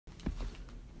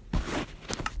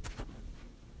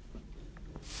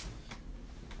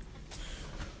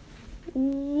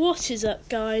What is up,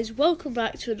 guys? Welcome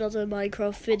back to another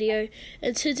Minecraft video.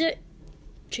 And today,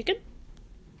 chicken?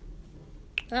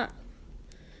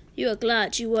 You are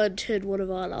glad you weren't in one of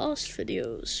our last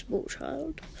videos, small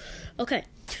child. Okay,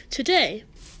 today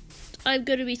I'm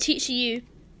going to be teaching you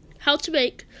how to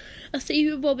make a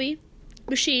thingie maboby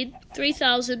machine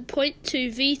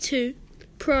 3000.2 V2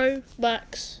 Pro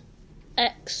Max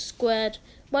X squared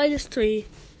minus 3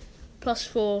 plus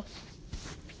 4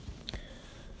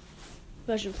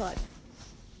 version 5.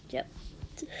 Yep.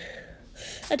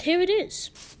 And here it is.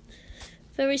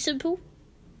 Very simple.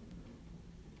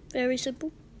 Very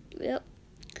simple. Yep.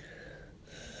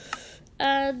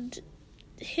 And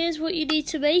here's what you need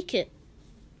to make it.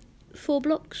 4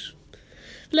 blocks.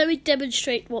 Let me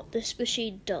demonstrate what this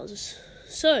machine does.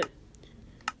 So,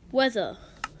 weather,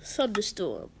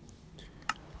 thunderstorm,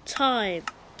 time,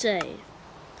 day.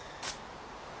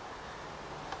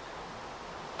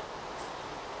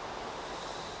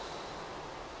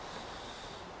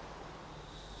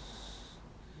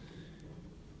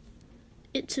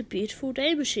 It's a beautiful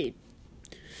day machine.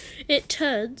 It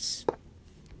turns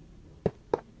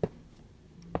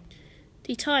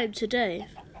the time to day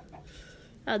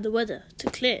and the weather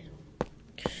to clear.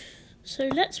 So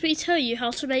let me tell you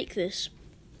how to make this.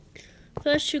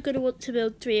 First, you're going to want to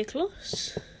build 3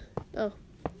 across,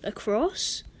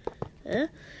 and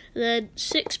then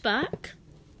 6 back,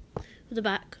 with the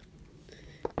back,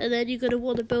 and then you're going to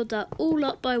want to build that all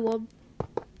up by 1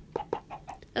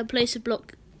 and place a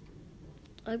block.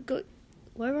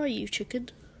 Where are you, chicken?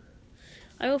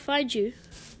 I will find you.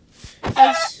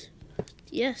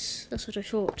 Yes, that's what I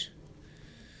thought.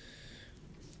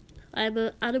 I am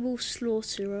an animal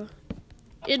slaughterer.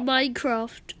 In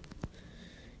Minecraft.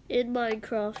 In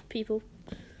Minecraft, people.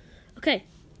 Okay,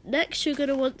 next you're going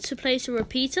to want to place a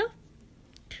repeater.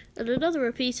 And another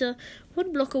repeater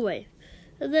 1 block away.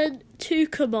 And then 2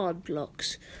 command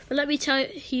blocks. But let me tell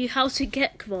you how to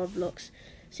get command blocks.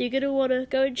 So you're going to want to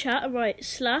go in chat and write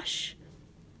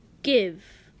 /give.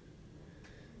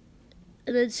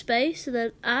 And then space, and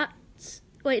then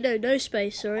no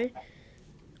space, sorry.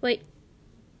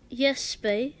 Yes,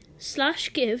 space,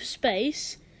 /give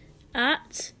space,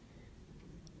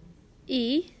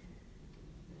 @e,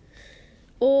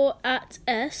 or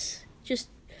 @s.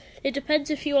 It depends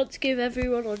if you want to give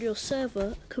everyone on your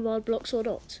server command blocks or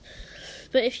not.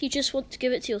 But if you just want to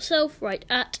give it to yourself, write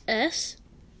 @s.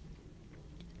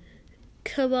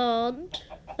 Command,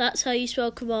 that's how you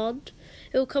spell command.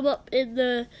 It will come up in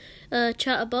the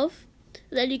chat above.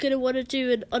 And then you're going to want to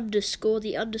do an underscore.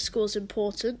 The underscore is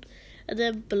important. And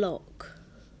then block.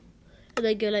 And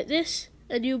then go like this.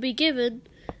 And you'll be given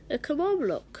a command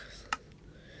block.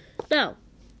 Now,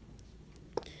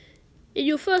 in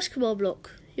your first command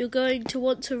block, you're going to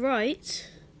want to write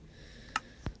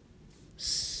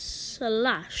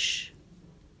 /time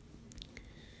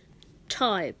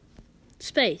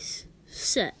space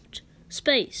set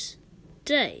space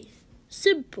day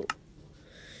simple.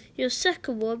 Your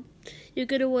second one, you're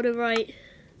going to want to write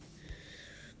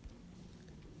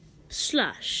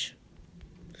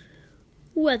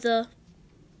 /weather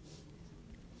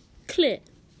clear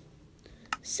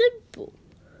simple,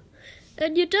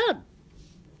 and you're done.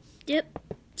 Yep,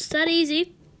 it's that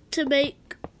easy to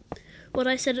make what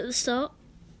I said at the start.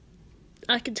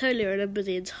 I can totally remember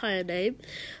the entire name.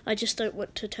 I just don't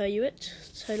want to tell you it.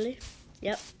 Totally.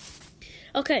 Yep.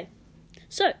 Okay.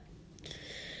 So,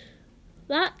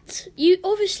 you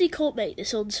obviously can't make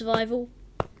this on survival.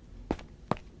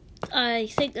 I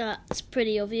think that's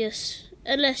pretty obvious.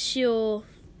 Unless you're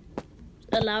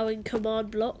allowing command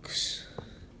blocks.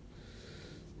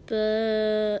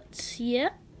 But,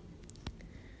 yeah.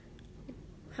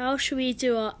 How should we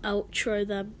do our outro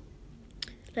then?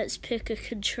 Let's pick a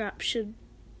contraption.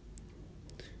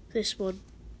 This one.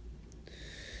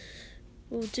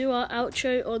 We'll do our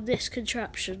outro on this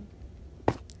contraption.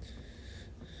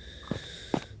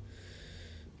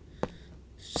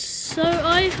 So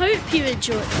I hope you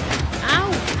enjoyed.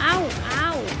 Ow, ow,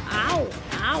 ow, ow,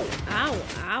 ow, ow,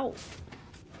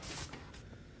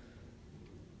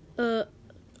 ow.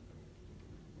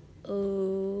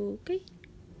 Okay.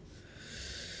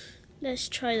 Let's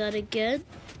try that again.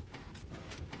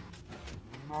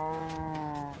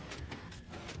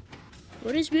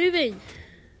 What is moving?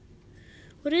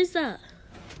 What is that?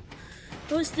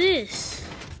 What's this?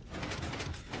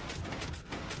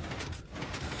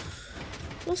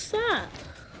 What's that?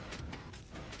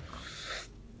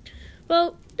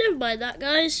 Well, never mind that,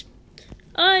 guys.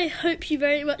 I hope you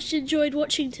very much enjoyed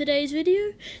watching today's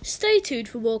video. Stay tuned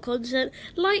for more content.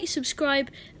 Like, subscribe,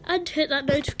 and hit that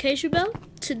notification bell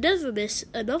to never miss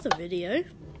another video.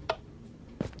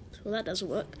 Well, that doesn't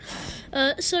work.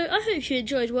 So I hope you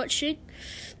enjoyed watching.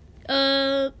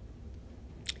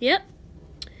 Yep.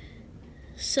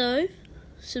 So,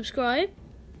 subscribe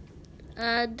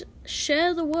and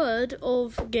share the word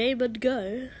of Game and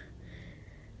Go.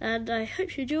 And I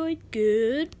hope you enjoyed.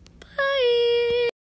 Goodbye.